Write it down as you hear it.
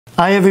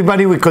Hi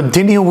everybody, we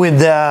continue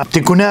with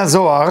Tikkunei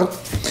Zohar.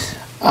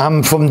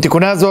 I'm from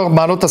Tikkunei Zohar,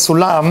 Ma'alot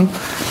HaSulam.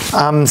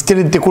 I'm still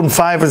in Tikkun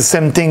 5, the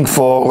same thing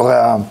for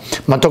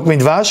Matok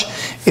Midvash.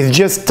 It's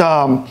just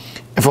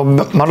for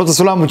Ma'alot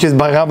HaSulam, which is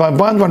by Rabbi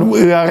Brandman,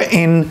 we are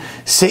in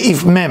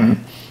Seif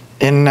Mem,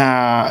 in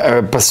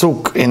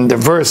Pasuk, in the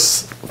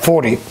verse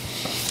 40.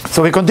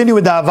 So we continue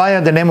with the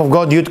Havaya, the name of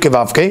God, Yud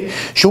Kevavke.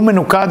 Shu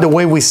Menukah, the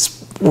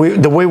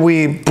way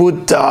we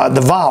put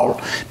the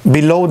vowel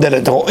below the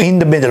letter, or in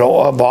the middle,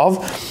 or above.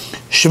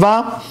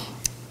 Shva,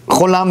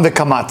 Cholam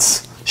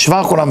v'Kamatz.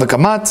 Shva, Cholam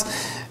v'Kamatz.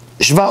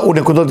 Shva u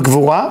nekudot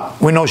gvura.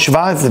 We know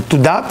Shva is the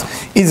Tudat,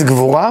 is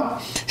gvura.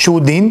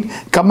 Shudin,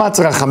 Kamatz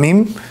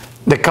Rachamim.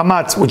 The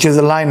Kamatz, which is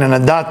a line and a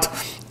dot,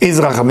 is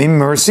Rachamim,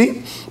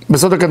 mercy.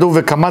 Besod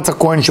HaKaduv v'Kamatz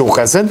HaKohen Shu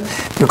Chesed,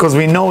 because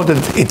we know that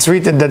it's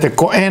written that the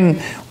Kohen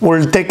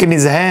will take in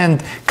his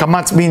hand,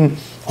 Kamatz mean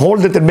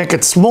hold it and make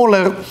it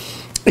smaller.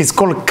 It's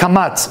called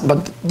Kamatz,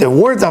 but the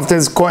words after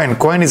is Kohen.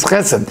 Kohen is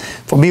Chesed.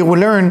 From here we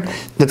learn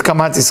that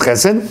Kamatz is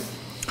Chesed.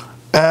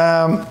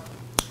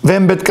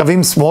 V'em bet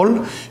kavim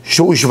small,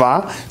 Shu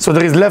Shva. So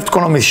there is left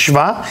column is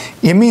Shva.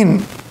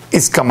 Yemin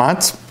is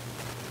Kamatz.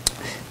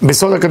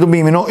 Besod HaKaduv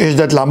b'yemino yesh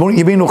dat lamun.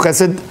 Yemin hu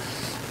Chesed,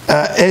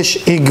 Esh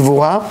hi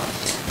Gvura.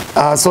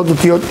 סוד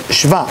אותיות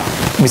שווה,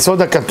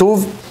 מסוד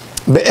הכתוב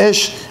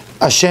באש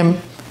השם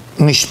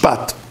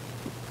נשפט,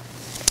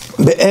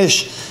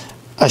 באש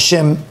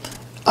השם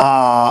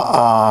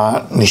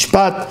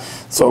נשפט.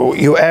 So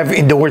you have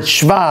in the word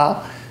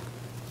shva,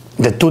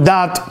 the two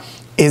dot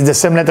is the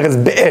same letter as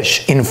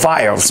באש, in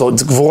fire, so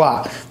it's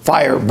גבורה,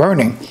 fire,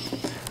 burning.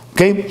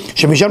 Okay?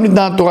 שמשם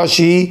ניתנה התורה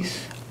שהיא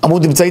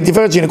עמוד אמצעי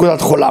תפארת שהיא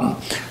נקודת חולם.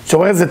 So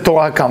where does the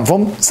Torah come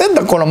from?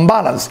 Center column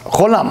balance,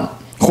 חולם,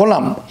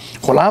 חולם.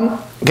 Cholam,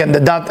 again the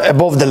dot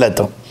above the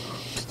letter.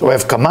 So we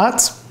have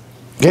Kamatz,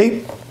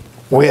 okay?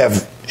 We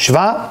have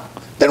Shva,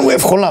 then we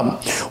have Cholam.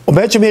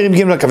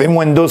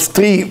 When those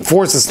three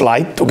forces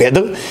slide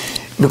together,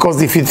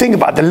 because if you think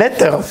about the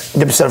letter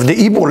themselves, the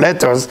Hebrew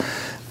letters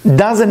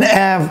doesn't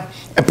have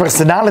a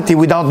personality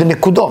without the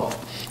nekudot,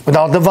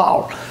 without the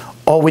vowel,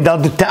 or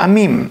without the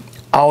ta'amim.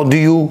 How do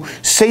you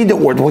say the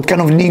word? What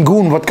kind of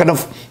nigun, what kind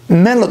of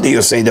melody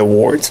you say the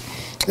words?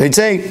 They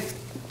say,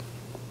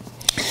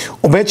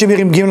 when three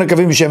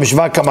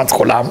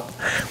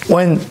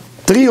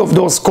of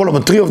those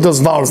columns, three of those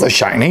vowels are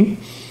shining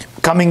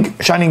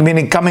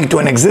meaning coming to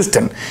an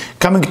existence,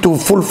 coming to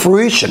full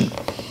fruition.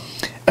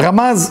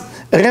 רמז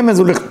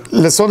הוא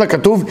לסוד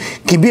הכתוב,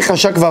 כי בי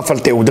חשק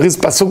ואפלתהו. There is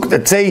pasuk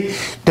that say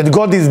that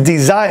God is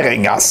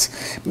desiring us,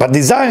 but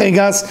desiring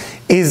us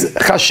is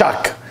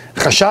חשק.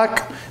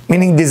 חשק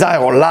meaning desire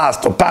or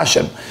lust or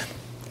passion.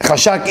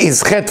 חשק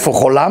is ח' for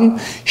חולם,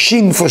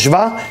 שין for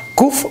שווה,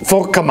 קוף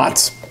for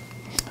קמץ.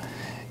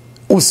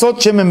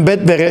 וסוד שמ"ב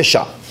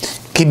ברשע,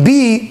 כי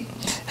בי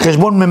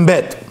חשבון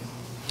מ"ב.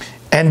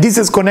 And this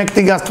is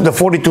connecting us to the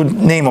 42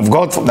 name of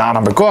God from the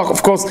Ana Bekoach,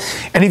 of course.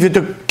 And if you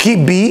took ki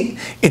B,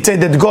 it said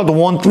that God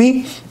want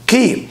me.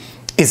 Ki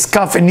is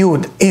kaf and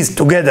yud is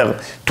together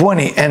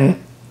 20 and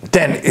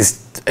 10 is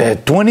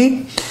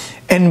 20.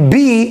 And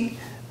B,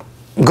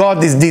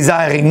 God is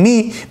desiring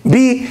me.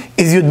 B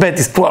is yud bet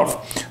is 12.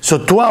 So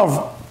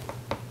 12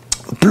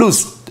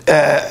 plus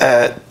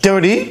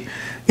 30.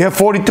 You have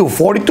 42.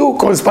 42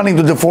 corresponding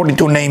to the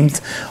 42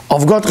 names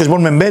of God.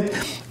 חשבון מ"ב,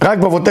 רק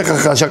באבותיך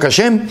חשק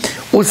השם,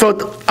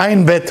 וסוד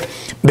עין ב'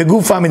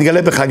 בגופה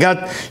מתגלה בחגת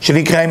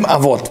שנקראים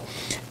אבות.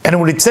 And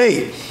when it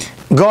say,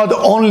 God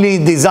only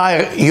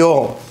desire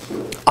your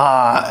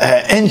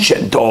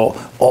ancient or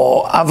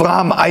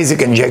Abraham,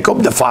 Isaac and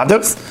Jacob, the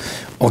fathers,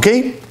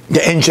 okay?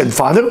 The ancient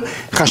father.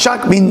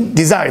 חשק means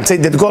desire. It say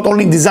that God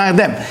only desire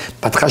them.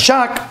 But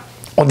חשק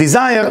or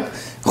desire,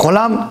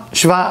 חולם,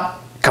 שווה,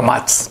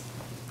 קמץ.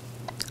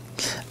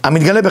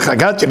 המתגלה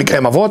בחגת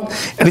שנקראים אבות,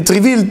 and it's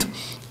revealed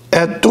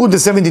through the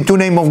 72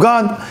 name of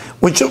God,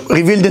 which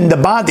revealed in the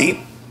body,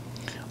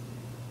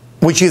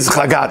 which is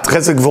חגת,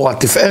 חסד גבורה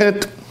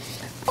תפארת.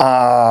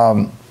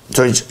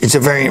 So it's a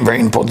very, very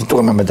important to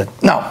remember that.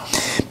 Now,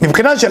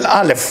 מבחינה של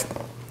א',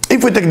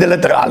 if we take the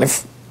letter א',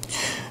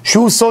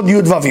 שהוא סוד י'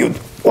 ו' י'.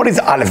 What is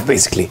א'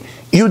 basically?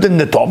 י' in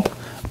the top,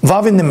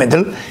 ו' in the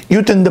middle,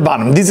 י' in the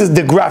bottom. This is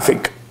the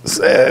graphic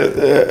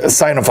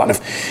sign of Aleph.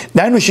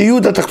 דהיינו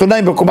שיוד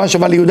התחתונה בקומה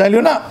שווה ליוד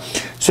העליונה.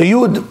 So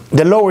יוד,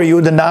 the lower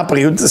יוד and the upper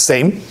יוד the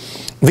same.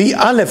 והיא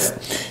א'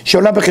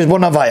 שעולה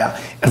בחשבון הוויה.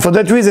 And for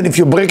that reason, if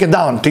you break it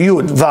down to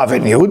יוד, ו'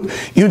 and יוד,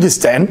 יוד is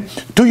 10,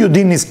 2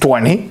 יודין is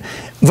 20,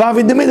 ו'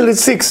 in the middle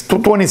is 6,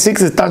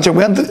 226 is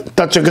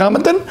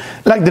tetragrammaton,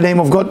 like the name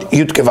of God,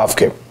 יוד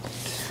כו'.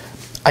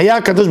 היה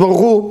הקדוש ברוך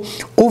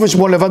הוא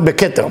ושמו לבד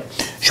בכתר,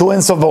 שהוא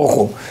אין סוף ברוך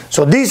הוא.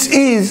 So this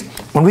is,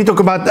 when we talk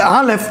about the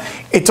Aleph,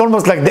 it's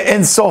almost like the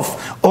end sof,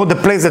 or the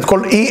place that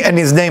called E and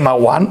his name are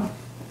one,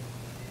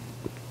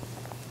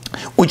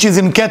 which is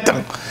in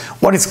Keter.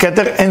 What is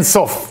Keter? End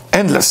sof,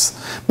 endless.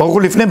 ברוך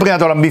הוא לפני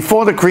בריאת העולם,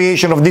 before the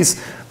creation of this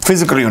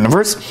physical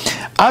universe,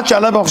 עד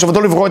שעלה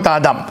במחשבתו לברוא את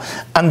האדם,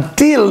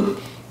 until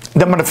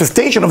the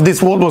manifestation of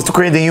this world was to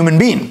create a human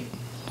being.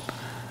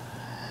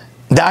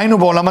 דהיינו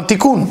בעולם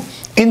התיקון.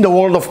 in the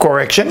world of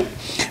correction,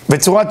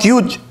 וצורת י'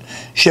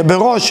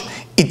 שבראש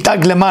איתג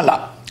למעלה,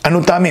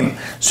 אנו טעמים.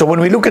 So when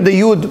we look at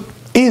the yud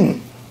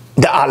in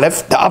the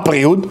aleph, the upper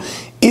yud,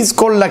 is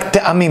called like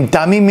ta'amim.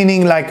 Ta'amim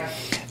meaning like,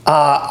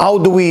 how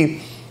do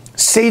we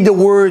say the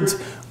words,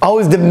 how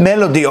is the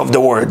melody of the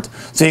word?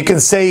 So you can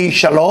say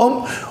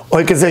shalom,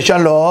 or you can say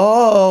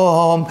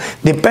shalom.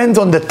 Depends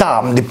on the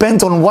time,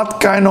 depends on what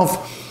kind of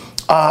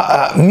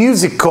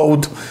music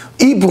code,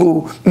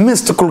 Hebrew,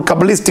 mystical,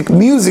 Kabbalistic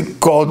music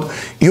code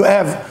you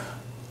have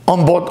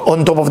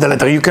on top of the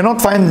letter. You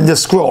cannot find the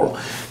scroll.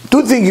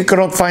 Two things you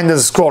cannot find the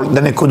scroll: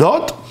 the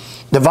nekudot,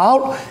 the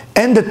vowel,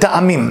 and the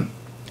ta'amim,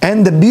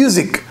 and the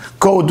music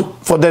code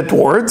for that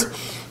word.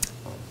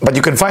 But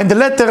you can find the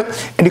letter,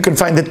 and you can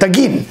find the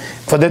tagin.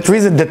 For that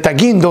reason, the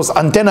tagin, those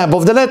antenna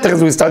above the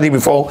letters we studied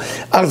before,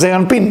 are zeir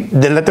anpin.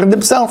 The letter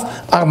themselves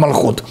are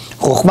malchut.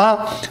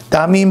 Chokhmah,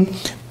 ta'amim,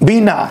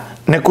 bina,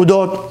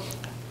 nekudot,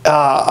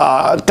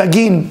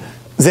 tagin,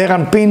 zeir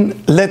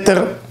anpin,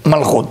 letter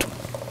malchut.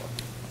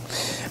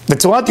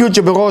 בצורת י'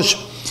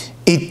 שבראש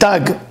איתג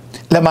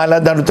למעלה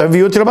דנו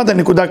וי' שלמטה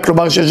נקודה,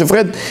 כלומר שיש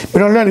הפרד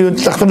בין עליון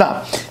לי'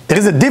 תחתונה. There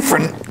is a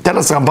different, tell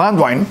us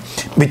Brandwein,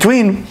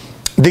 between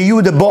the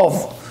yud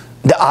above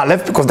the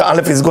aleph, because the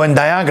aleph is going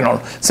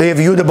diagonal, so you have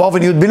yud above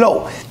and yud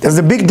below. There's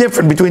a big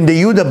difference between the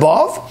yud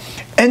above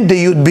and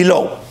the yud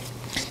below.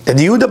 The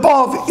yud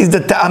above is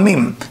the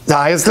ta'amim, the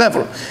highest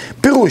level.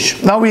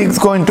 Pirush, now we're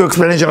going to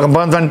explanation of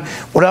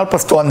Brandwein will help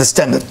us to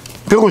understand it.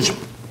 Pirush,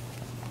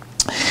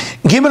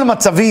 ג'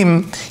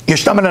 מצבים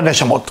ישנם אל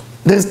הנשמות.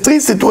 There's three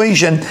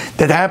situations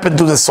that happen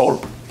to the soul.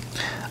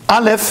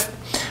 א',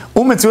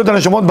 הוא מציאות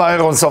הנשמות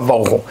בער אינסוף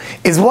ברוך הוא.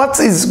 Is what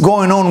is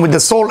going on with the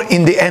soul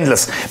in the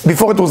endless.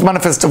 Before it was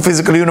manifest to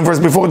physical universe,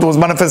 before it was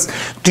manifest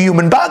to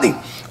human body.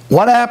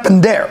 What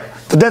happened there?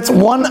 So that's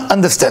one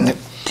understanding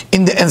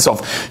in the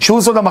Ensof.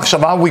 שהוא סוד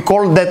המחשבה, we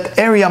call that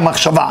area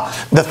מחשבה,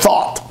 the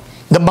thought,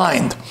 the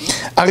mind.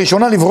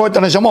 הראשונה לברוא את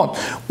הנשמות,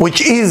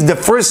 which is the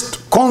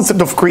first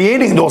concept of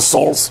creating those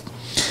souls.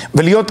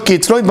 ולהיות כי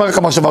אצלו יתברך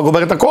המחשבה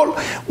גוברת הכל.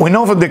 We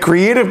know from the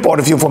creative point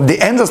of view, from the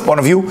endless point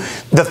of view,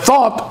 the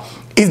thought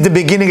is the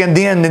beginning and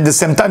the end in the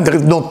same time. There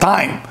is no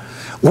time.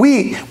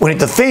 We need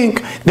to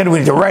think, then we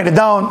need to write it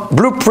down,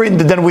 blueprint,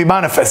 then we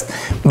manifest.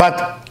 But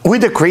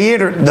with the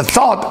creator, the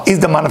thought is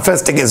the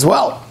manifesting as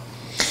well.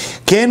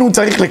 כי אין הוא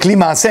צריך לכלי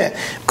מעשה,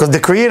 because the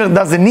creator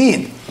doesn't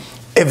need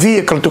a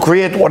vehicle to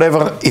create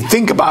whatever he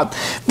think about.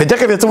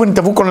 ותכף יצאו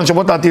ונתבו כל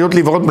הנשמות העתידות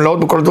להיברות מלאות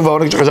בכל הטוב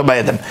והעונג שחשב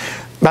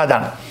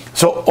באדן.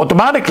 So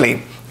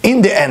automatically,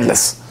 in the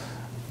endless,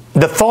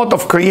 the thought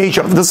of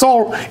creation of the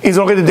soul is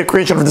already the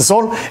creation of the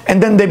soul,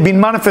 and then they've been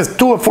manifest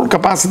to a full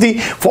capacity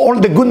for all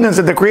the goodness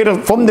that the creator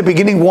from the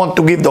beginning want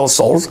to give those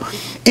souls.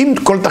 עם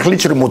כל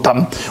תכלית של מותם,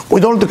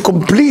 with all the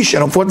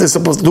completion of what they're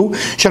supposed to do,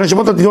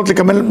 שהנשמות עתידות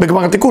לקבל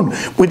בגמר התיקון,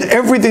 with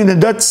everything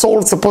that that soul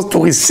is supposed to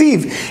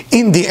receive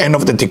in the end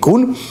of the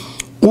תיקון,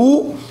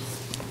 הוא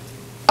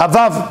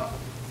אבב,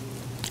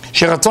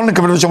 שרצון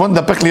לקבל נשמות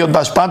דפק להיות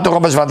בהשפעת תורה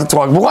בהשוואת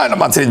הצורה הגבורה אלא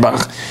מעצי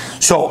להתברך.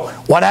 So,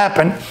 what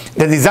happened?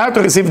 The desire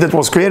to receive that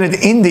was created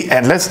in the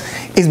endless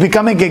is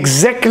becoming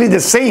exactly the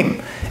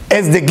same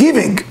as the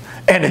giving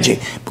energy,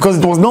 because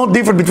it was no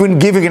different between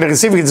giving and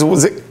receiving. It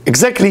was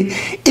exactly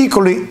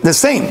equally the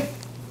same,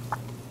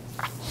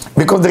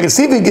 because the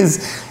receiving is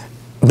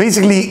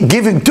basically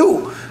giving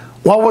too.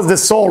 What was the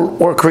soul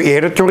or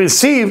creator to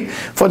receive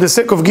for the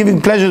sake of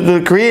giving pleasure to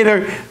the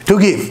creator to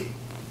give?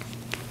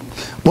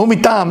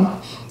 מטעם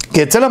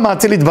כי אצל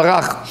המעציל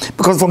יתברך,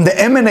 because from the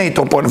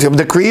emanator point of view,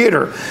 the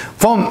creator,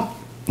 from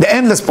the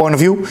endless point of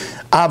view,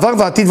 העבר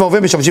והעתיד וההווה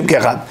משמשים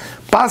כאחד.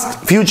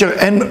 Past, future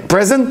and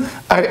present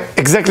are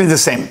exactly the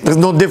same. There's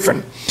no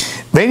different.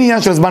 ואין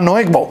עניין של זמן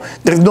נוהג בו.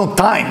 There's no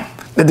time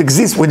that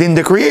exists within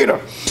the creator.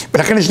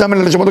 ולכן ישנם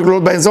אלה הנשמות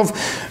הגדולות באינסוף,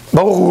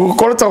 ברוך הוא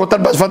כל הצרותיו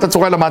בהשוואת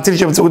הצורה אל המעציל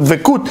שבאמצעות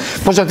דבקות,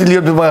 כמו שעתיד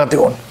להיות בדבר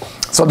התיאון.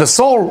 So the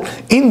soul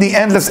in the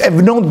endless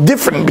have no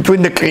difference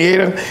between the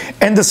creator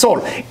and the soul.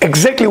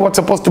 Exactly what's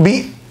supposed to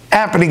be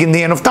happening in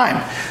the end of time.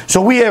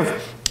 So we have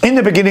in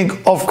the beginning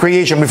of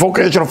creation, before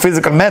creation of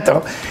physical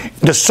matter,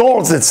 the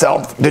souls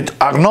itself that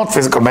are not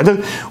physical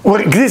matter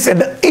will exist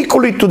and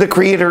equally to the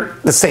creator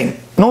the same.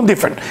 No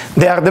different.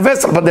 They are the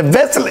vessel, but the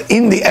vessel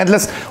in the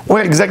endless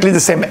were exactly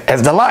the same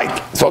as the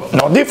light. So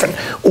no different.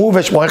 הוא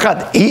ושמו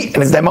אחד, he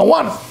and his name are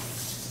one.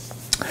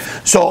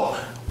 So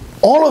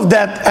all of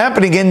that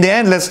happening in the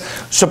endless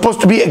supposed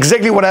to be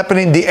exactly what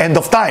happened in the end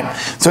of time.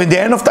 So in the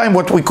end of time,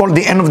 what we call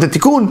the end of the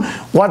Tikkun,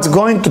 what's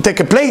going to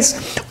take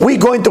place, we're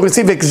going to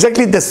receive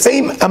exactly the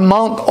same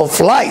amount of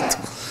light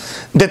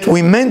that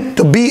we meant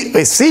to be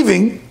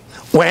receiving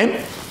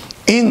when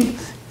in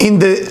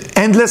the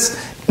endless.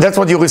 That's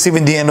what you receive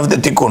in the end of the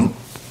Tikkun.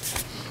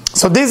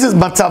 So this is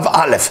Matzav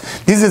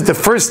Aleph. This is the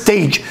first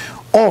stage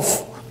of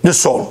the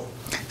soul.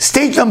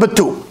 Stage number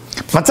 2.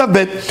 מצב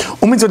ב'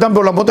 ומצותם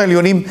בעולמות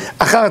העליונים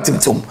אחר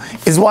הצמצום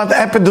is what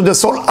happened to the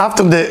soul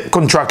after the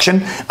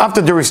contraction,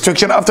 after the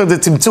restriction, after the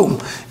צמצום.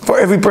 For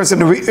every person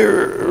to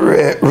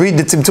read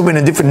the צמצום in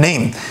a different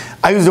name.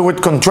 I use the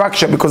word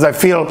contraction because I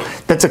feel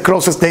that's the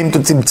closest name to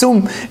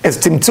צמצום, as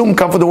צמצום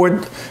come from the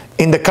word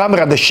in the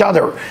camera, the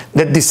shutter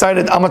that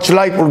decided how much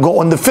light will go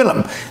on the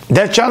film.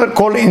 That shutter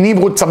called in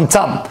Hebrew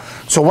tzamtzam.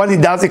 So what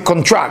it does, it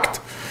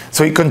contract.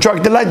 So you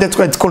contract the light, that's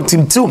why it's called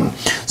tzimtzum.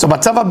 So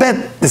מצב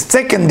הב', the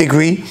second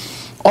degree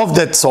of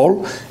that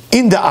soul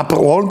in the upper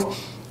world,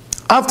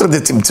 after the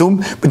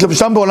tzimtzum,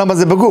 מתלבשם בעולם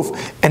הזה בגוף,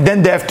 and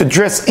then they have to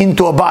dress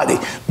into a body.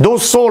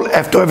 Those souls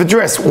have to have a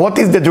dress. What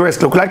is the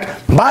dress look like?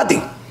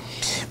 Body.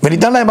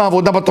 וניתן להם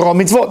העבודה בתורה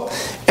ומצוות.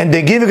 And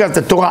they give us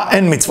the Torah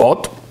and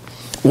mitzvot.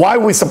 Why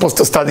are we supposed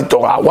to study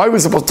Torah? Why are we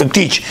supposed to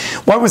teach?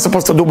 Why are we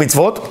supposed to do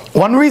mitzvot?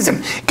 One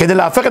reason. כדי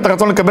להפך את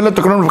הרצון לקבל את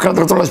התקנון ובחינת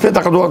הרצון להשפיע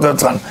תחת רוח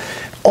היצרן.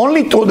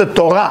 Only through the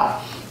Torah,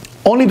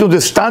 only through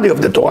the study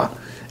of the Torah,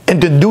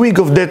 and the doing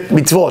of that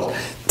mitzvot,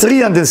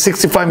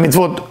 365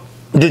 mitzvot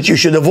that you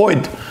should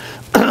avoid,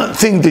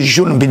 things that you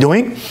shouldn't be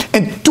doing,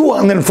 and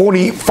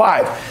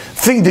 245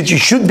 things that you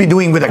should be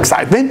doing with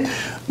excitement,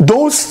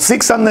 those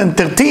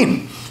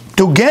 613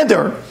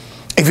 together,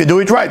 if you do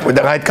it right, with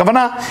the right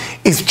kavanah,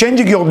 is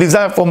changing your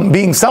desire from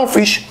being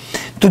selfish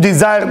to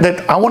desire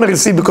that I want to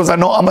receive because I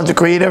know how much the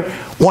Creator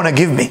want to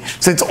give me.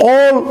 So it's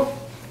all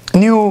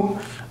new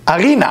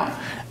arena.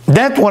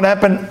 That's what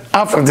happened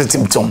after the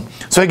tzimtzum.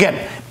 So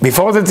again,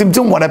 before the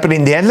tzimtzum, what happened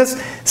in the endless?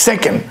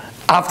 Second,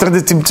 after the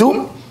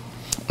tzimtzum,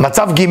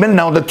 מצב ג',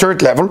 now the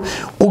third level,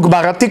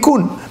 וגמר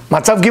התיקון.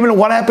 מצב ג',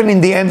 what happened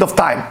in the end of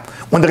time?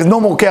 When there is no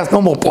more chaos,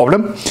 no more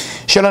problem,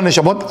 של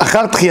הנשמות,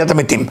 אחר תחיית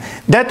המתים.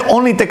 That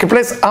only takes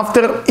place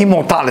after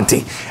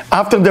immortality,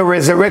 after the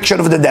resurrection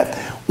of the dead.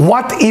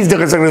 What is the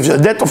resurrection of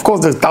the dead? Of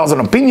course, there's 1,000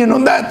 opinions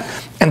on that,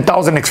 and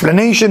 1,000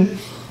 explanations.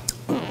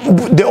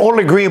 They all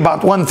agree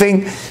about one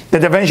thing,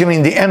 that eventually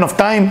in the end of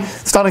time,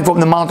 starting from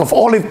the Mount of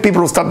Olives,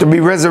 people will start to be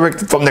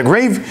resurrected from the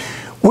grave.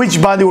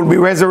 Which body will be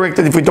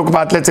resurrected if we talk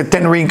about, let's say,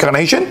 10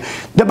 reincarnation?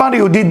 The body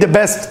who did the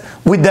best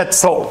with that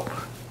soul.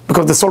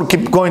 Because the soul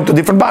keeps going to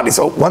different bodies.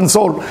 So one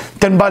soul,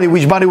 10 body,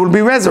 which body will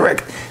be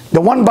resurrected?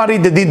 The one body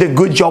that did a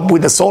good job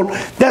with the soul,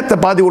 that the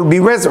body will be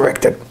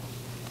resurrected.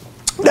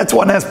 That's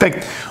one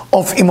aspect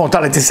of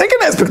immortality.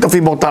 Second aspect of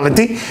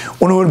immortality,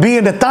 when we will be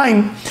in a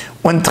time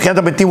when Tchiyat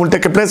HaMetim will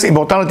take place,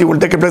 immortality will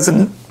take place,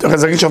 and the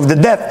resurrection of the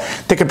dead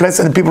take place,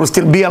 and people will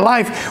still be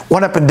alive.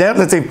 What happened there?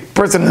 Let's say a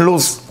person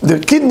loses the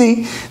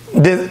kidney,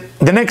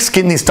 the next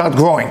kidney start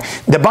growing.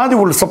 The body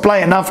will supply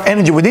enough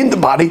energy within the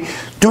body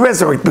to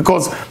resurrect,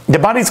 because the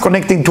body is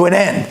connecting to an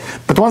end.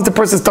 But once the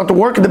person starts to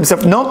work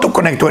themselves not to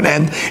connect to an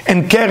end,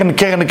 and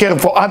care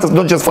for others,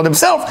 not just for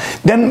themselves,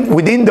 then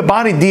within the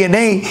body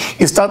DNA,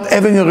 you start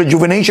having a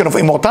rejuvenation of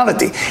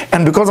immortality.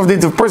 And because of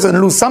this, if a person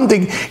loses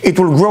something, it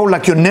will grow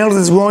like your nails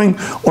is growing,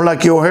 or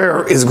like your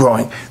hair is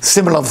growing.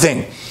 Similar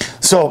thing.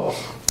 So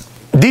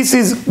this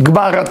is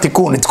Gmar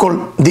Tikkun. It's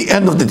called the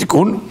end of the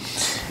Tikkun.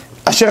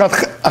 אשר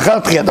אחר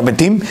תחיית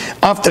המתים,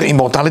 after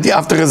immortality,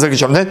 after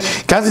resurrection.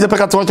 כי אז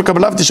יתהפך הצורה של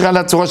קבלה ותשרה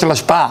עליה צורה של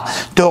השפעה,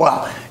 תורה.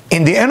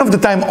 In the end of the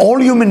time, all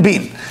human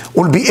beings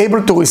will be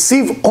able to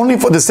receive only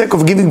for the sake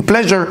of giving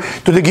pleasure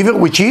to the giver,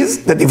 which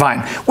is the divine,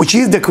 which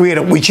is the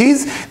creator, which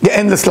is the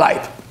endless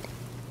light.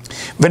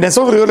 Now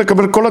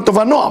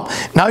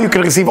you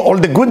can receive all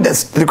the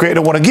goodness the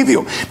Creator want to give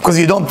you, because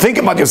you don't think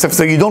about yourself,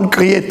 so you don't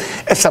create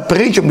a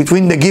separation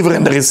between the giver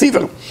and the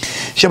receiver.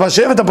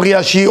 שבשבט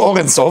הבריאה שהיא אור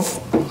אינסוף,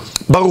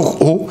 ברוך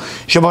הוא,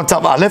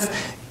 שבמצב א',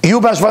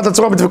 יהיו בהשוואת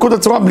הצורה, בדבקות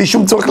הצורה, בלי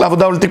שום צורך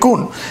לעבודה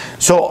ולתיקון.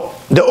 So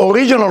the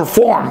original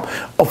form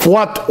of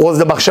what was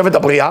the מחשבת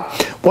הבריאה,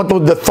 what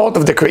was the thought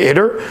of the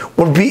Creator,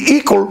 will be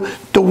equal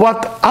to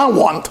what I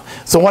want.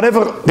 So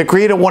whatever the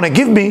Creator want to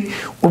give me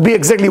will be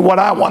exactly what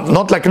I want.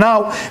 Not like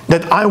now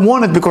that I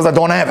want it because I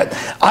don't have it.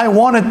 I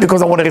want it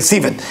because I want to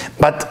receive it.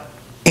 But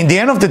in the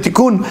end of the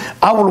Tikkun,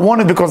 I will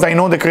want it because I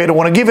know the Creator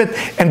want to give it,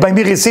 and by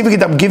me receiving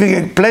it, I'm giving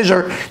a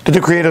pleasure to the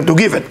Creator to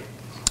give it.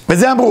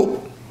 וזה אמרו.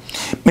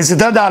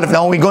 מסתרת האלף,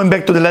 now we're going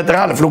back to the letter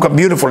Aleph. Look how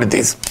beautiful it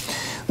is.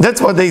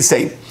 That's what they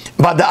say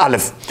about the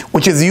Aleph,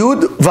 which is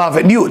Yud, Vav,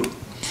 and Yud.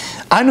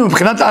 היינו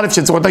מבחינת האלף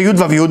שצורתה יוד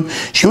וו יוד,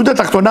 שיוד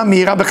התחתונה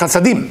מהירה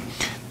בחסדים.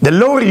 The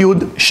lower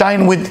Yud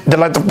shine with the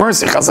light of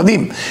mercy,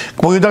 חסדים,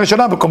 כמו יוד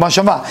הראשונה בקומה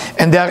שווה,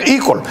 and they are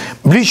equal,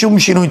 בלי שום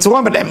שינוי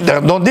צורה ביניהם, they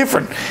are not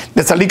different.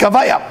 זה צליק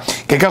הוויה,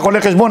 כי כך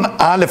הולך חשבון,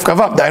 האלף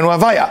כוו, דהיינו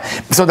הוויה,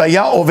 בסוד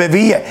היה, הווה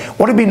ויהיה.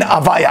 What do you mean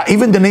הוויה?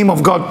 Even the name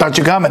of God,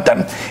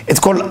 Tachikametan, it's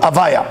called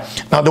הוויה.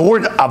 Now the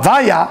word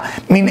הוויה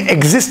means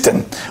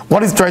existent.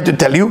 What is trying to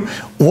tell you?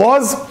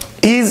 Was,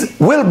 is,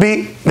 will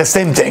be the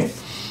same thing.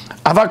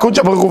 הווה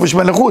קודשא ברוך הוא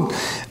ושמלכות,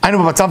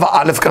 היינו במצב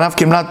האלף כנף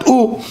כמלת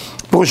הוא,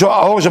 פירושו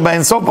האור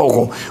שבאין סוף ברוך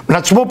הוא,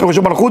 מלת שמו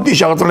פירושו מלכות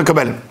איש הרצון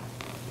לקבל.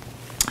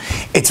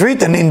 It's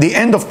written in the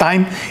end of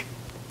time,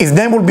 his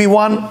name will be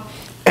one,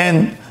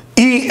 and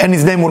he and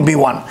his name will be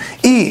one.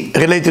 He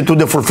related to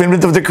the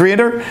fulfillment of the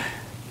Creator,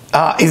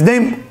 his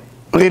name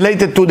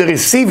related to the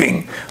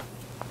receiving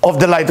of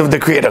the light of the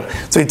Creator.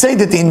 So it says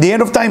that in the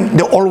end of time,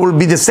 they all will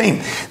be the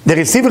same. The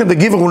receiver and the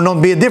giver will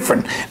not be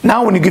different.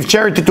 Now when you give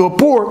charity to a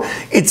poor,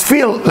 it's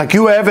feel like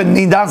you have and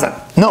he doesn't.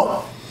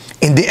 No.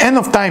 In the end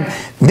of time,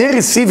 the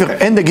receiver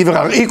and the giver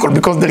are equal,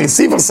 because the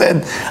receiver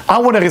said, I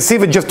want to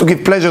receive it just to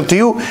give pleasure to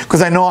you,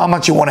 because I know how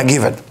much you want to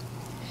give it.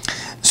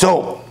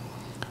 So,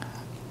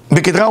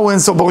 בכתרה הוא אין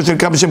סוף ברור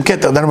שנקרא בשם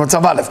כתר, דנו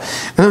במצב א',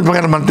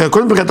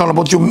 קודם בריאת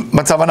העולמות שהוא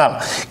מצב הנ"ל,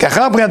 כי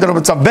אחר הבריאת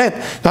העולמות במצב ב',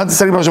 תנועת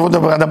הסגלים והשבועות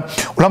בבריאת אדם,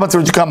 עולם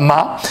הצלות שנקרא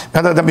מה?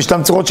 בריאת האדם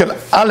בשלם צורות של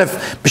א',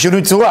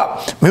 בשינוי צורה,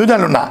 מיוד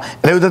העליונה,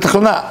 ליוד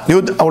התחתונה,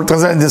 ליוד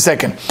האולטרזנט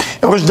סקנד,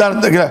 ראש ד'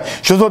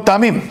 שזאת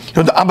טעמים,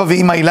 ליוד אבא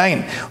ואמא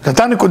עילאין,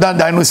 נתן נקודה,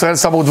 דהיינו ישראל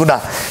סבא ותבונה,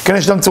 כן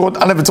יש להם צורות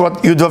א'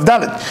 בצורת י' ו' ד',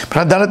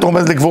 מבחינת ד'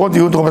 רומז לגבורות, י'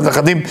 רומז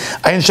לחדים,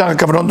 עין שאר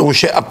הכוונות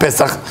דורשי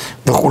הפסח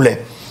וכו'.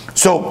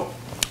 So,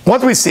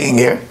 what we're seeing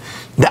here,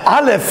 the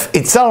Aleph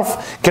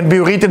itself can be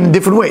written in a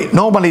different way.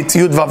 Normally it's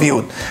Yud Vav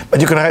Yud,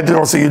 but you can write it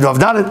also Yud Vav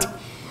Dalet.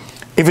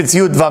 If it's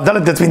Yud Vav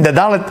Dalet, that means the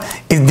Dalet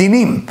is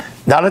Dinim.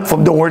 Dalet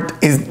from the word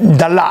is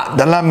Dala.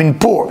 Dala means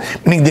poor,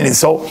 meaning Dinim.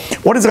 So,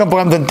 what is Rabbi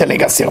Ram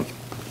telling us here?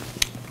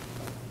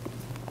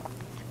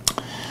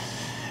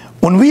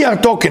 When we are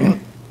talking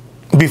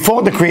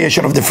before the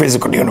creation of the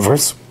physical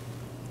universe,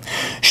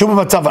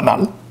 Shubha Matzav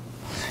Anal,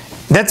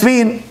 that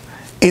means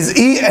is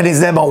E and is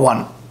them are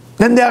one.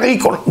 Then they are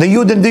equal. The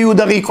Yud and the Yud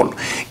are equal.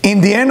 In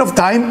the end of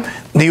time,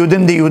 the Yud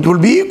and the Yud will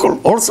be equal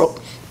also.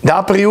 The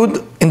upper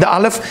Yud in the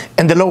Aleph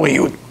and the lower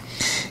Yud.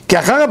 כי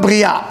אחר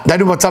הבריאה,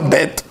 דהיינו מצב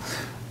ב',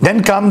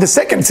 then come the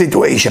second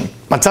situation,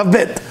 מצב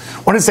ב'.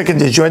 What is the second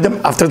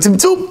situation? After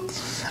צמצום.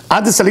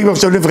 עד הסליג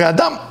עכשיו לברי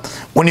אדם.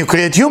 When you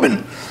create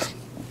human.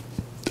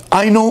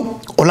 היינו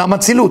עולם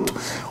אצילות.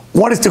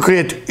 What is to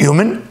create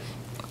human?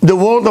 The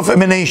world of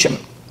emanation.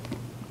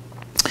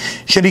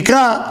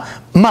 שנקרא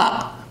מה?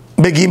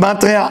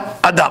 בגימטריה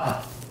אדם.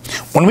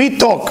 When we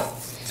talk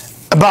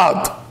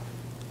about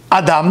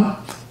Adam,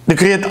 the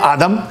create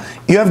Adam,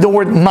 you have the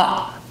word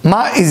ma.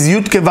 Ma is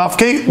Yud Ke Vav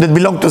Ke that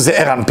belong to the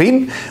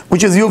Eranpin,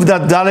 which is Yud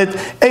Dat Dalet,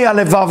 A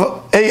Aleph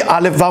Vav, A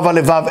Aleph Vav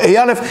Aleph Vav, A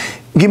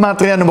Aleph,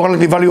 Gimatria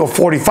numerology value of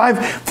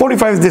 45.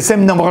 45 is the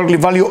same numerology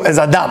value as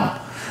Adam.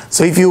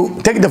 So if you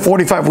take the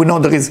 45, we know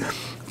there is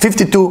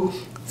 52,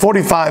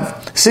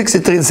 45,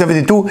 63, and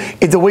 72.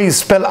 It's the way you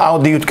spell out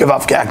the Yud Ke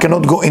Vav Ke. I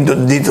cannot go into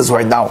the details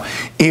right now.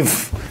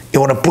 If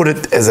you want to put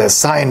it as a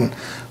sign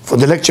for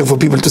the lecture for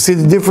people to see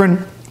the different,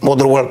 more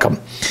than welcome.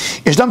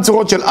 ישנם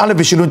צורות של א'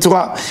 בשינוי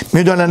צורה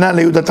מיוד העליונה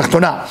ליוד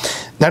התחתונה.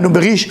 דהיינו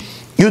בריש,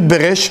 יוד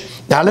ברש,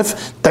 א',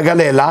 תגע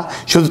לאלה,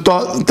 שזה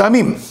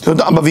טעמים,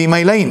 שזה אבא ואמא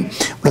עילאים.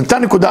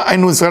 ונתן נקודה,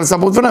 היינו ישראל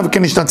סבא ותבונה,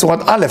 וכן ישנה צורת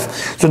א'.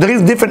 So there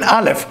is different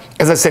א',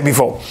 as I said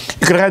before.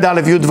 You can write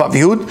א' יוד ו'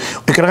 יוד,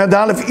 you can write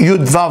א'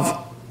 יוד ו'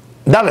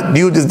 ד'.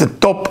 יוד is the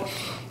top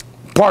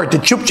part, the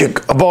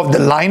chupchik above the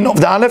line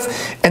of the Aleph,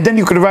 and then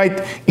you can write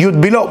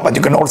Yud below, but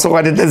you can also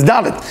write it as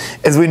Dalet,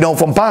 as we know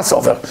from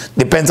Passover.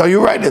 Depends how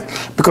you write it.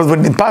 Because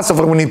when in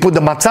Passover, when you put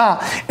the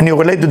matzah and you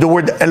relate to the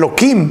word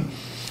Elokim,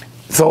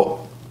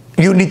 so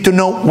you need to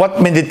know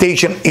what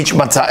meditation each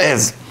matzah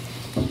is.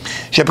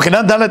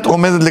 שבחינת ד'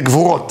 רומזת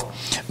לגבורות,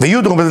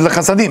 ויוד רומזת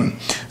לחסדים.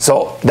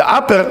 So the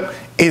upper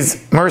is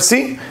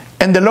mercy,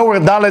 and the lower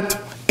ד'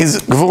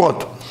 is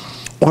גבורות.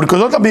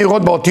 ובנקודות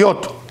הבהירות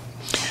באותיות,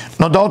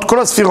 נודעות כל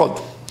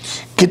הספירות.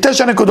 כי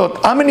 9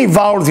 נקודות. How many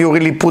vowels you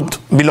really put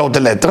below the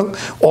letter,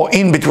 or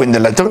in between the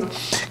letter?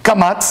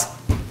 קמץ,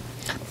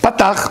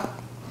 פתח,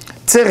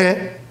 צרה,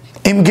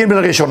 עם ג'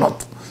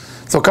 ראשונות.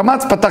 So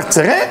קמץ, פתח,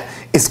 צרה,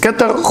 is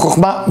כתר,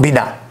 חוכמה,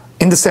 בינה.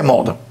 In the same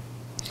order.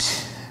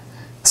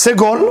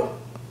 סגול,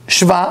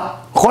 שווה,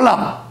 חולם.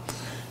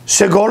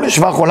 סגול,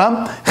 שווה, חולם,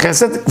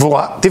 חסד,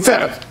 גבורה,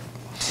 תפארת.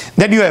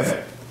 Then you have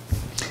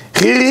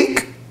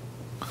חיריק,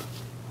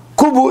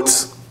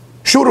 קובוץ,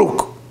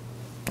 שורוק.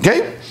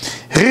 אוקיי?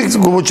 חיריק זה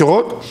גבורות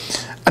שורות,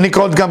 אני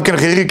קורא גם כן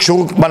חיריק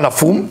שורוק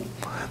מלפום.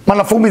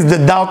 מלפום is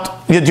the dot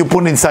that you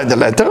put inside the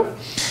letter.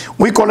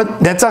 We call it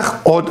נצח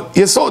עוד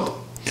יסוד.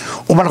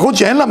 ומלכות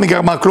שאין לה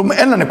מגרמה כלום,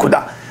 אין לה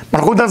נקודה.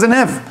 מלכות doesn't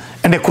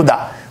have a נקודה.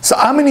 So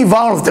how many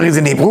vowels there is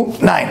in Hebrew?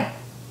 9.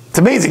 It's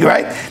amazing,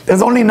 right?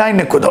 There's only 9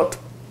 נקודות.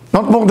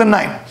 Not more than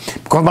 9.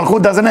 Because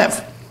מלכות doesn't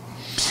have.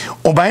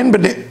 ובהן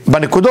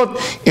בנקודות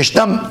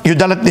ישנם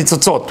י"ד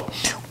ניצוצות.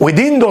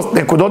 Within those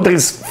נקודות there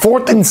is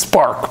 14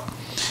 spark.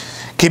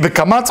 כי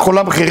בקמץ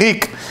חולם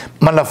חיריק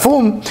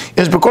מלפום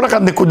יש בכל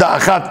אחד נקודה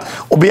אחת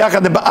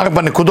וביחד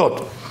 4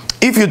 נקודות.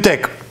 If you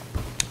take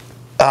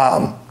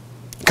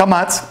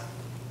קמץ,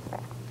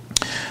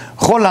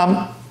 חולם,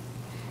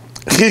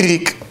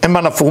 חיריק and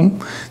מלפום,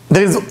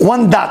 there is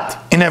one dot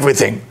in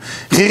everything.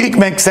 חיריק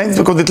makes sense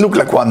because it looks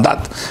like one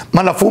dot.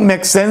 מלפום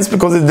makes sense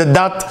because it's the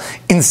dot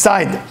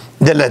inside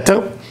the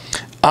letter.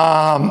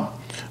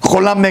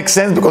 Cholam makes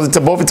sense because it's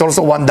above, it's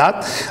also one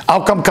dot.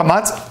 How come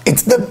kamatz?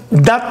 It's the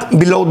dot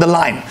below the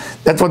line.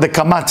 That's what the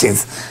kamatz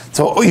is.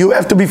 So you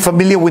have to be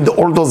familiar with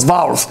all those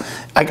vowels.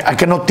 I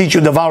cannot teach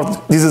you the vowels.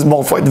 This is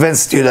more for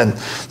advanced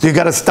students. So you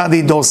got to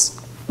study those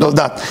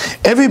dots.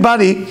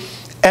 Everybody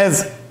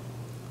has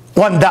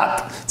one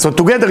dot. So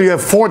together you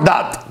have 4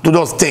 dots to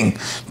those things.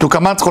 To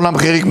קמץ חולם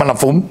חיריק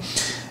מלפום.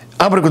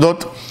 4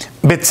 נקודות.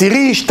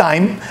 בצירי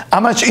 2, how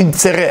much in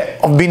צירי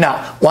of בינה?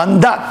 1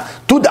 dot,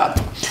 2 dot.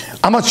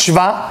 how much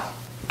שווה?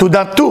 2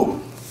 dot 2.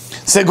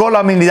 סגול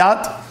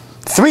המידעת?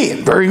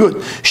 3, very good.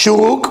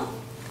 שורוק?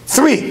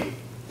 3.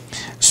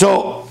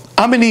 So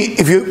how many,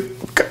 if you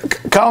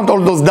count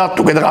all those dots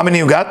together, how many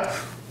you got?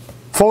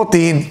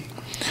 14.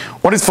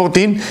 What is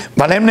 14?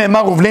 ועליהם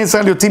נאמר ובני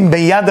ישראל יוצאים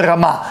ביד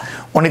רמה.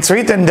 When it's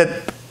written that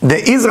the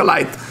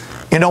Israelite,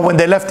 you know, when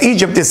they left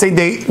Egypt, they say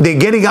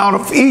they're getting out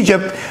of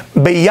Egypt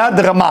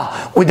biyad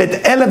rama, with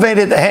that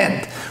elevated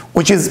hand,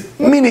 which is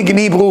meaning in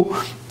Hebrew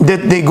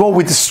that they go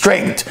with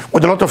strength,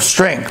 with a lot of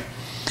strength.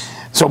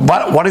 So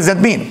what does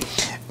that mean?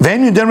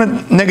 ואין יודעים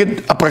נגד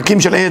הפרקים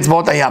של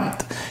אצבעות הים,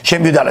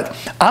 שם י"ד.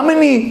 How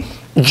many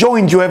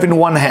joints you have in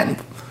one hand?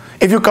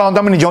 If you count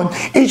how many joints,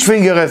 each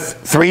finger has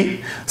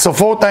 3, so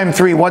 4 times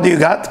 3, what do you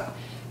got?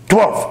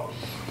 12.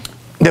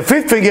 The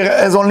 5th finger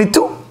has only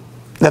 2.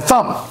 The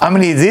thumb, how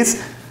many is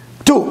this?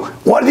 2.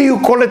 What do you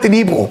call it in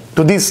Hebrew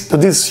to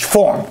this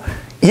form?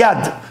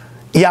 Yad.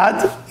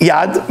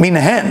 Yad mean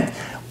hand.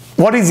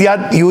 What is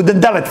yad? Yud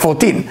and dalet,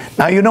 14.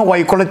 Now you know why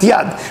you call it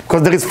yad,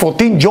 because there is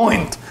 14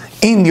 joint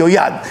in your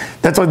yad.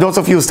 That's why those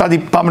of you who study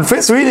palm and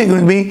face reading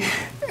with me,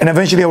 and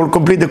eventually I will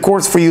complete the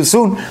course for you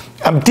soon,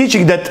 I'm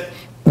teaching that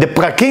the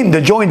prakim,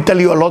 the joint, tell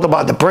you a lot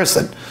about the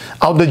person,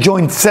 how the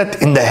joint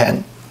set in the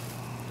hand.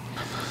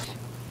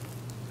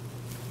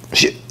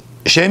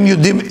 שהם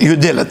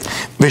יודלת.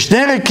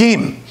 ושני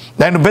ריקים,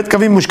 דהיינו בית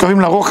קווים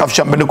מושקבים לרוחב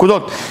שם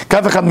בנקודות, קו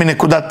אחד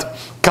מנקודת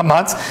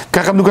קמץ,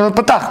 ככה בנקודת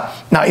פתח.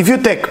 Now if you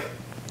take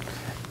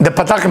the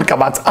פתח and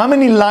קמץ, how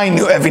many line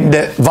you have in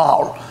the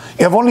vowel?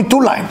 You have only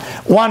 2 lines.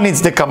 One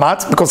is the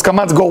קמץ, because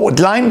קמץ go with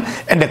line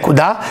and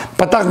נקודה,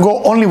 פתח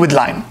go only with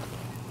line.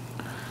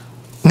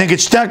 נגד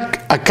שתי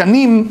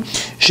הקנים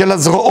של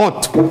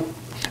הזרועות,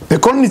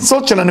 וכל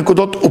ניצוץ של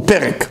הנקודות הוא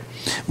פרק.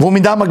 והוא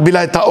מידה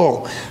מגבילה את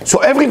האור. So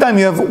every time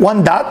you have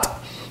 1 dot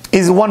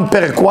is 1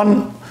 פרק, 1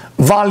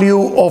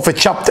 value of a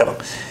chapter.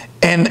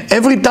 And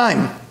every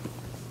time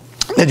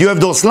that you have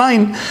those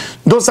lines,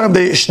 those are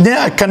the שני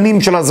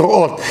הקנים של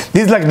הזרועות.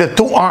 This is like the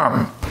 2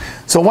 arm.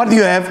 So what do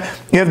you have?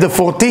 You have the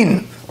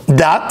 14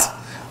 dot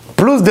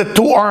plus the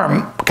 2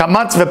 arm,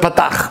 קמץ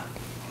ופתח.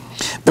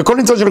 וכל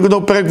ניצוץ של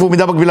נקודות פרק והוא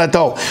מידה מגבילה את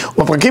האור.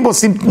 ובפרקים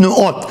עושים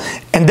תנועות,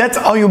 and that's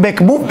how you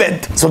make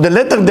movement. So the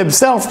letters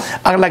themselves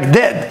are like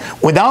dead.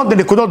 Without the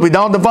נקודות,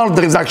 without the vowel,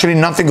 there is actually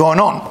nothing going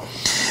on.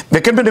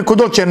 וכן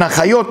בנקודות שהן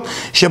החיות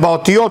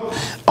שבאותיות,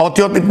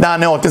 האותיות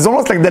מתנענעות. It's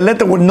almost like the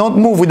letter would not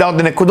move without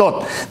the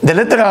נקודות. The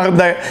letter are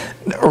the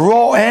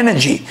raw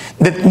energy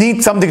that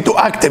needs something to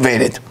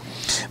activate it.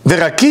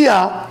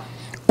 ורקיע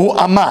הוא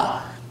אמה.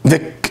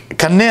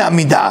 קנה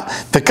המידה,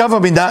 וקו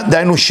המידה,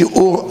 דהיינו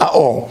שיעור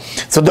האור.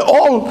 So the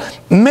whole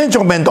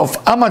measurement of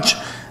how much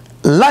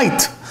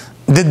light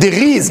that there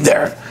is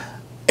there,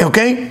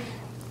 okay?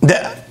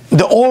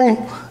 The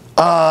whole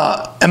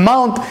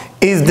amount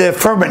is the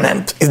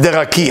firmament, is the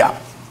rakia.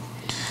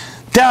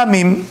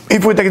 Ta'amim,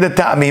 if we take the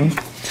ta'amim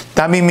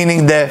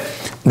meaning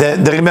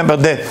remember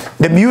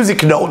the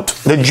music note,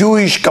 the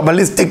Jewish,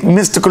 Kabbalistic,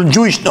 mystical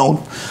Jewish note,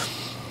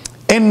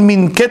 and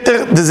min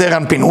keter the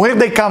zeranpin. Where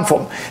they come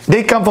from?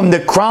 They come from the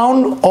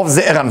crown of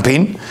the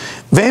zeranpin,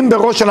 והם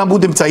בראש של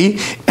עמוד אמצעי,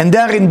 and they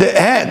are in the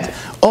head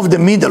of the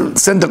middle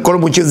center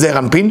column, which is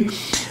zeranpin,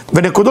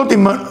 ונקודות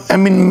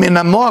הם מן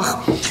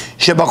המוח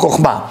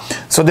שבחוכמה.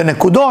 So the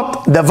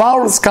נקודות, the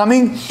vowels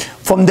coming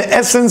from the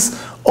essence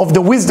of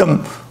the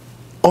wisdom,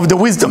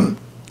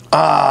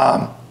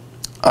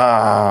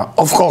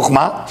 of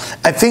חוכמה.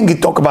 I think he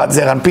talked about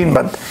זרנפין,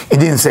 but he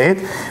didn't say it.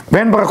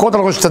 ואין ברכות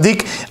על ראש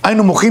צדיק,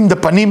 היינו מוחים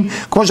דפנים,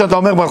 כמו שאתה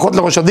אומר, ברכות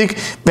לראש צדיק,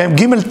 והם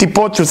ג'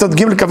 טיפות, שעושות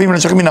ג' קווים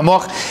ונשכים מן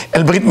המוח,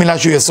 אל ברית מילה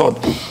שהוא יסוד.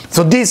 So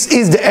this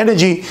is the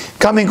energy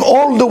coming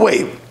all the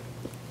way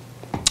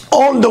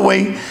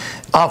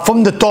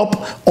from the top,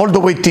 all the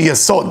way to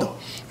יסוד,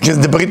 which is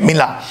the ברית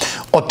מילה.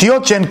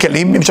 אותיות שהן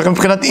כלים, נמשכים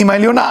מבחינת אימא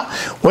העליונה.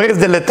 Where is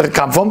the letter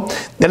come from?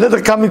 The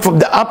letter coming from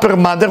the upper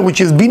mother,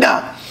 which is בינה.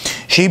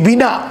 שהיא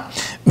בינה,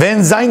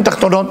 ואין זין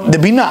תחתונות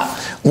דבינה.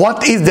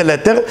 What is the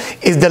letter?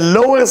 Is the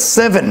lower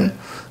 7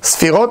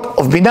 ספירות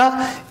of בינה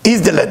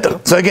is the letter.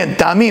 So again,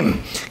 טעמים,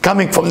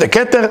 coming from the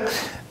keter,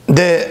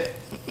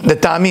 the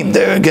טעמים,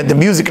 again, the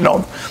music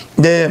note,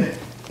 the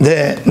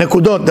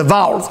נקודות, the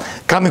vowels,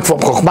 coming from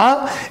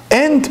חוכמה,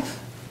 and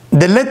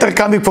the letter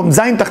coming from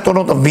זין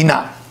תחתונות of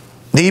בינה,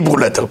 the Hebrew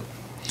letter.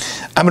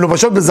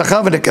 המלובשות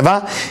בזכר ונקבה,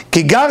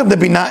 כי גר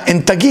דבינה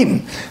אין תגין.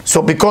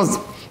 So because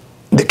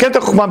the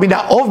keter chokmah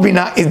bina of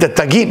bina is the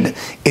tagin,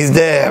 is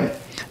the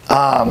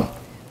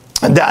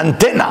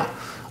antenna.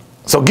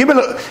 So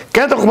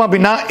keter chokmah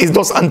bina is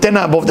those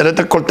antenna above the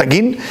letter called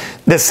tagin.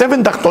 The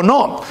 7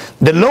 tachtonot,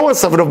 the lower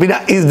 7 of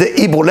bina, is the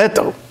Hebrew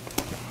letter.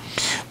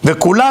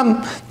 וכולם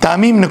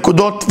טעמים,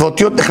 נקודות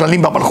ואותיות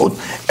נכללים במלכות.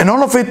 And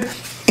all of it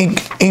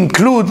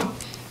include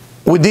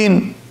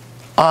within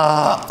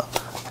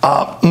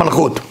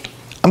מלכות.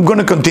 I'm going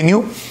to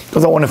continue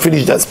because I want to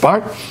finish this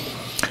part.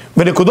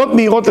 ונקודות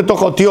מהירות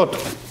לתוך האותיות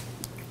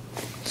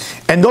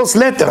and those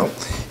letters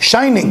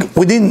shining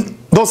within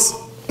those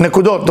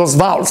נקודות, those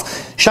vowels,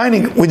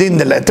 shining within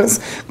the letters,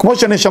 כמו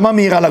שהנשמה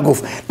מאירה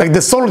לגוף, like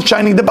the soul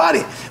shining the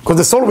body, because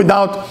the soul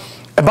without,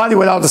 a body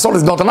without the soul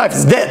is not alive,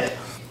 it's dead.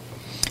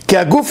 כי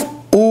הגוף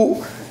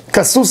הוא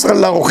כסוס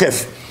לרוכב.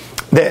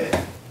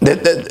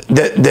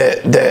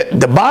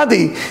 The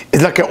body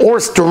is like a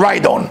horse to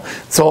ride on.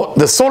 So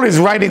the soul is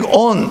riding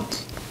on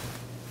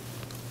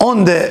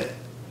the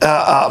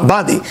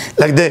body,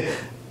 like the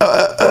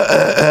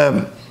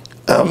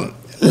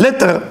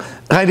letter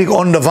riding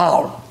on the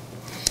vowel.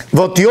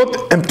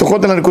 ואותיות הן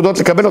פתוחות על הנקודות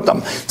לקבל אותם.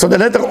 So the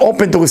letter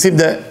open to receive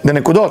the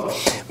נקודות.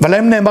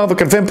 ולהם נאמר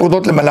וכנפיהם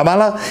פרודות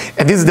למעלה,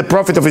 and this is the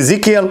prophet of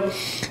Ezekiel,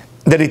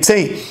 that it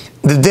say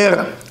that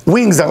their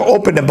wings are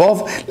open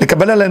above,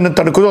 לקבל עליהם את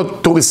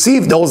הנקודות, to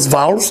receive those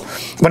vowels,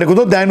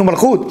 והנקודות דהיינו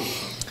מלכות.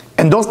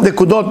 And those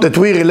נקודות that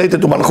we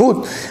related to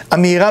מלכות,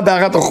 המאירה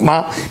בהארת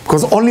חוכמה,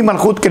 because only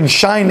מלכות can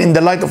shine in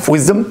the light of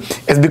wisdom,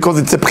 is because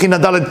it's a בחינה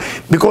ד',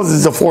 because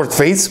it's a fourth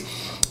phase.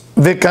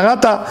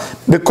 וקראת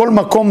בכל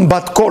מקום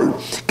בת קול,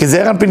 כי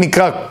זעיר אנפין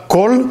נקרא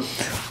קול,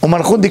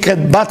 ומלכות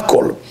נקראת בת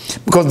קול,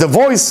 because the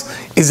voice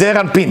is זעיר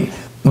אנפין.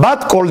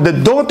 בת קול,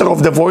 the daughter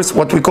of the voice,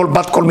 what we call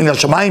בת קול מן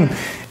השמיים,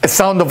 a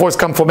sound of voice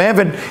come from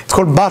heaven, it's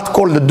called בת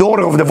קול, the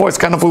daughter of the voice,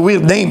 kind of a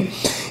weird name,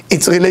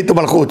 it's related to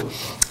מלכות.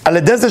 על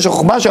ידי זה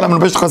שחוכמה שלה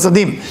מלבשת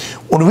חסדים,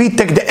 when we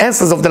take the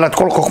essence of the lat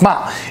kol חוכמה,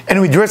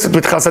 and we dress it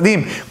with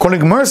חסדים,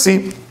 calling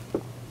mercy,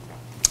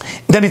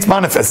 then it's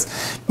manifest.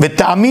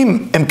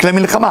 וטעמים הם כלי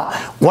מלחמה.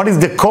 What is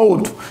the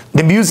code,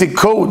 the music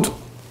code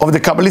of the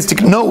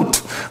Kabbalistic note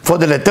for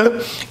the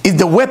letter is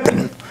the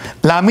weapon.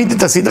 להעמיד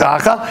את הסדרה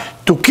אחת,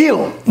 to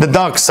kill the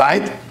dark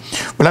side,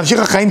 ולהמשיך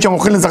החיים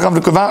שהמוכרים לזכר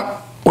ולקבע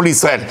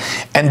ולישראל.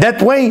 And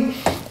that way,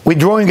 we're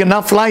drawing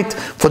enough light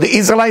for the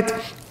Israelite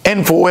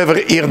and for whoever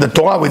hear the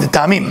Torah with the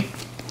טעמים.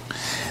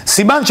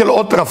 סימן של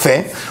אות רפה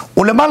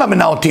הוא למעלה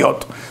מן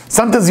האותיות.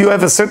 Sometimes you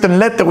have a certain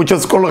letter which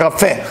is called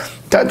רפה.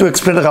 Try to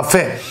explain רפה.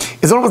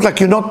 It's almost like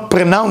you not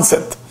pronounce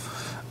it.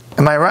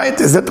 Am I right?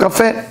 Is that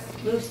רפה?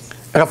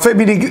 רפה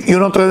meaning you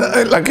not,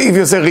 like if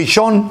you say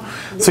ראשון,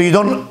 so you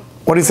don't,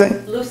 what do you say?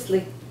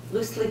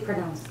 Loosely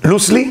pronounced.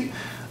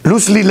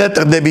 Loosely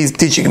letter Debbie is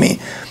teaching me.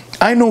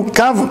 היינו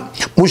קו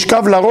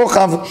מושכב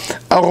לרוחב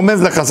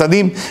הרומז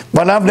לחסדים,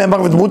 ועליו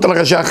נאמר ודמות על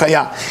ראשי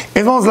החיה.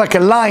 It's almost like a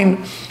line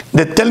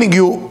that telling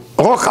you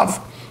רוחב,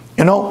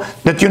 you know,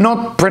 that you're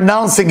not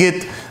pronouncing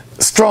it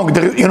strong,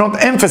 that you're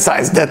not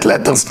emphasize that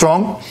letter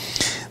strong.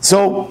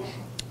 So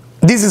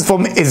this is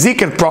from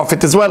Ezekiel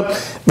prophet as well.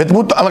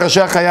 ודמות על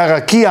ראשי החיה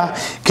רקיע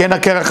כן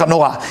הקרח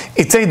הנורא.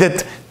 It says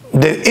that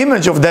the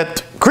image of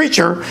that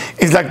creature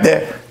is like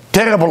the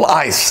terrible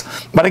ice.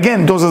 But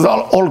again, those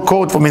are all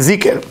code from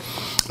Ezekiel.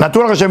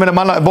 נטו על ראשי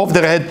מלמעלה above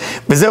their head,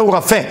 וזהו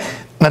רפה.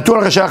 נטו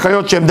על ראשי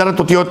החיות שהם דלת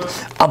אותיות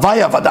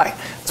הוויה ודאי.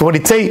 So when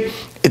it say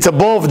it's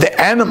above the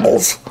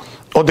animals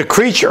or the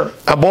creature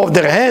above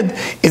their head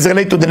is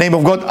related to the name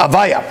of God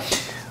הוויה.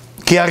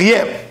 כי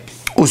אריה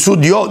הוא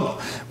סוד יוד.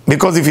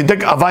 Because if you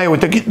take הוויה, we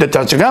take the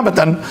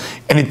Tetragrammaton,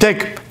 and you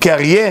take כי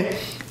אריה,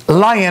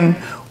 lion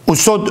הוא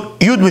סוד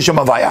יוד משם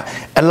הוויה.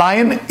 A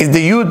lion is the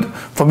יוד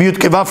from יוד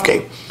כו"ק.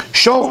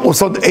 שור הוא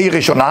סוד A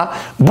ראשונה.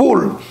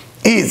 bull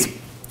is,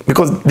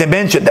 because they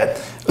mentioned that,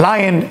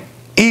 lion,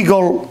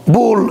 eagle,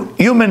 bull,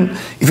 human,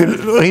 if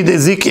you read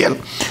Ezekiel.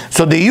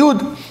 So the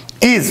Yud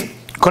is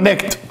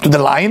connect to the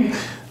lion,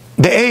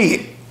 the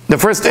A, the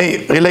first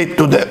A relate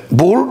to the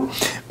bull,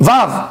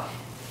 Vav,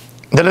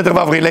 the letter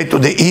Vav relate to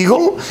the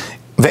eagle,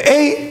 the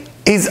A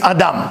is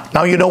Adam.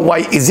 Now you know why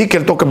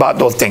Ezekiel talk about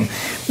those things.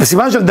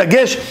 בסימן של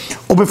דגש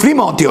הוא בפנים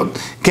האותיות,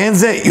 כן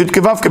זה י'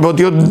 כו'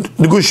 באותיות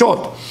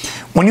דגושות.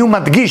 When you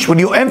מדגיש, when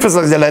you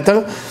emphasize the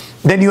letter,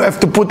 then you have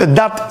to put a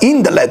dot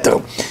in the letter.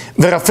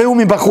 ורפאו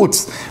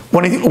מבחוץ.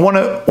 When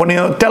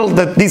you tell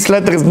that this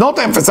letter is not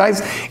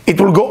emphasized, it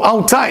will go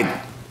outside.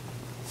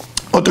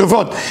 או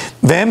תרופות.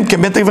 והם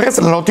כמטר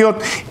ורסל, לאותיות,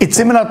 it's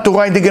similar to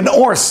riding an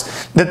horse,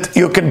 that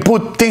you can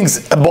put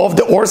things above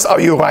the horse, are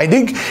you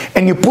riding,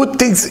 and you put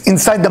things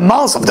inside the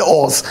mouth of the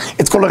horse.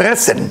 It's called a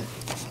resen.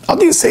 How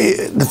do you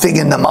say the thing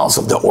in the mouth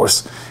of the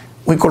horse?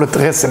 We call it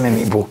resen in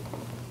Hebrew.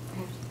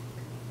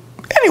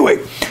 Anyway,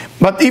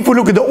 but if we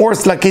look at the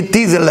horse like it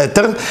is a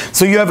letter,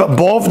 so you have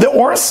above the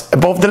horse,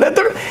 above the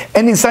letter,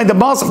 and inside the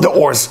mouth of the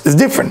horse, it's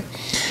different.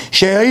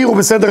 שהעירו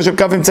בסדר של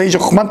קו אמצעי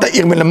שחוכמה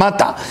תאיר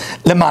מלמטה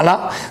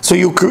למעלה, so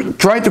you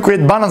try to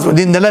create balance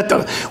within the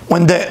letter,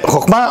 when the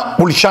חוכמה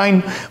will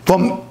shine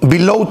from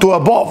below to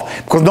above,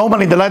 because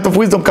normally the light of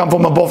wisdom come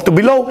from above to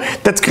below,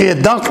 that's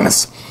create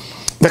darkness.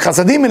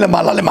 וחסדים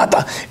מלמעלה למטה,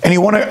 and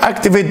you want to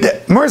activate the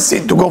mercy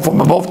to go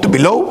from above to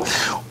below,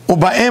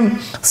 ובהם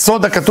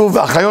סוד הכתוב,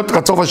 החיות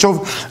רצו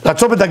ושוב,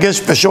 רצו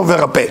בדגש ושוב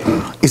ורפא.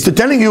 It's to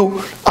telling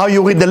you how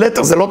you read the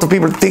letters. A lot of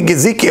people think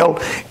Ezekiel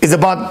is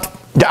about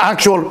the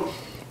actual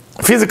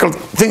physical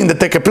thing that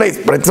take a place,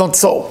 but it's not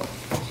so.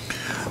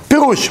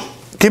 פירוש,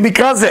 כי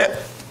מקרא זה,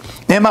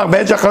 נאמר,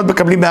 בעת שהחיות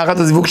מקבלים מהערת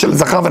הזיווג של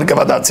זכר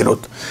ונקבה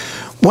דאצילות.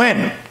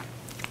 When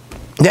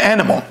the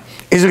animal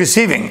is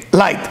receiving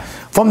light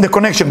from the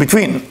connection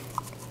between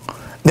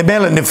the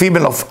male and the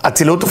female of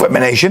אצילות, of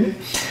emanation,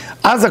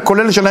 אז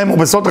הכולל שלהם הוא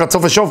בסוד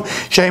רצו ושוב,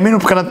 שהאמינו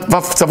מבחינת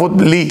ו' קצוות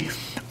בלי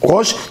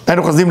ראש,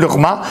 היינו חסדים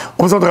לחוכמה,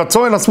 ובסוד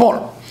רצו אל השמאל,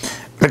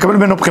 לקבל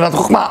ממנו מבחינת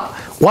חוכמה.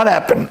 What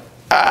happened?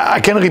 I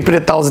can't repeat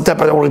it 1,000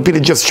 times, I will repeat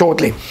it just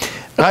shortly.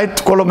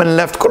 Right column and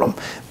left column.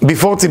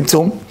 Before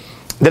tzimtzum,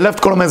 the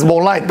left column has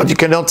more light, but you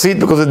cannot see it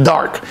because it's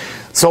dark.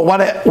 So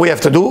what we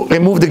have to do,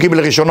 remove the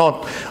gimel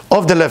rishonot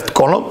of the left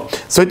column,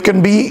 so it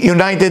can be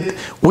united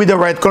with the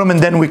right column, and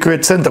then we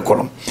create center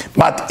column.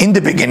 But in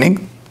the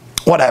beginning,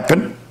 what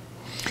happened?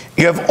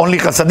 You have only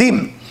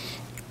chasadim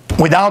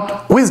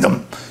without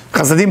wisdom.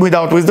 Chasadim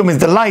without wisdom is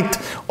the light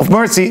of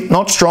mercy,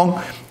 not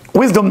strong.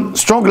 Wisdom,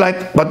 strong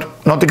light,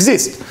 but not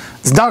exist.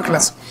 It's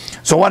darkness.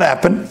 So what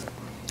happened?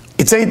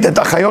 It says that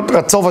achayot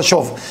ratzov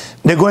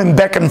vashov, they're going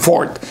back and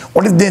forth.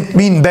 What does that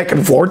mean, back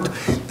and forth?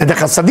 That the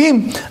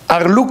chasadim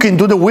are looking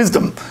to the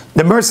wisdom,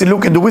 the mercy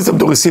looking to wisdom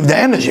to receive the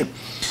energy.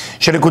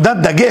 שנקודת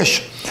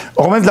דגש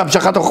רומז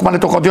להמשכת החוכמה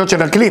לתוך האותיות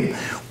של הכלים.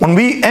 When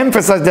we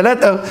emphasize the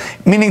letter,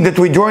 meaning that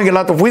we're drawing a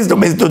lot of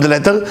wisdom into the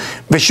letter,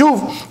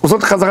 ושוב,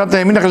 עושות חזרת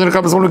הימין אחרי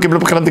שנקרא בשמאל וקיבלו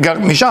בחינת דגר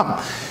משם.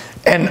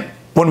 And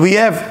when we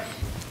have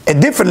a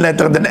different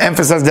letter than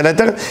emphasize the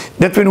letter,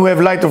 that's when we have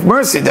light of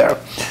mercy there.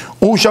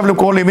 הוא שב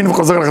למקורו לימין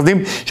וחוזר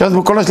לחסדים, שאז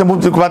בכל השלמות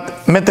בתקופת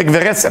מתק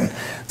ורסן.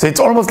 So it's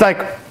almost like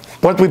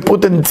what we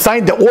put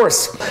inside the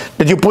ores,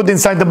 that you put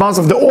inside the mouth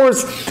of the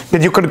ores,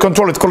 that you can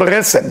control. It's called a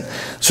resen.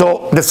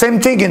 So the same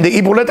thing in the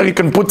Hebrew letter, you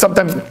can put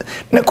sometimes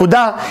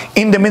nekuda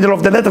in the middle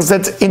of the letter,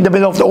 that's in the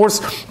middle of the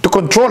ores to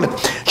control it.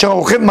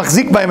 שהרוכב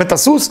מחזיק בהם את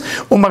הסוס,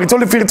 ומריצו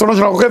לפי רצונו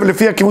של הרוכב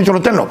ולפי הכיוון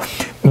שנותן לו.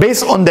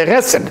 Based on the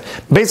resen,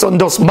 based on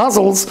those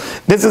muscles,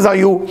 this is how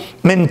you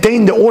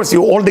maintain the ores.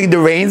 You're holding the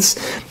reins,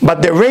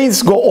 but the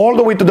reins go all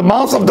the way to the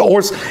mouth of the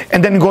ores,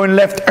 and then going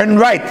left and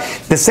right.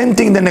 The same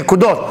thing, the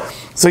nekudot.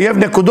 So you have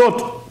nekudot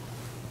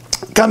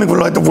coming from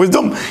the light of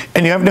wisdom,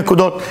 and you have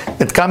nekudot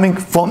that coming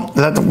from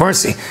the light of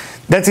mercy.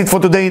 That's it for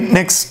today.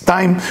 Next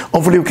time,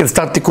 hopefully we can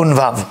start Tikkun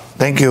Vav.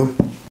 Thank you.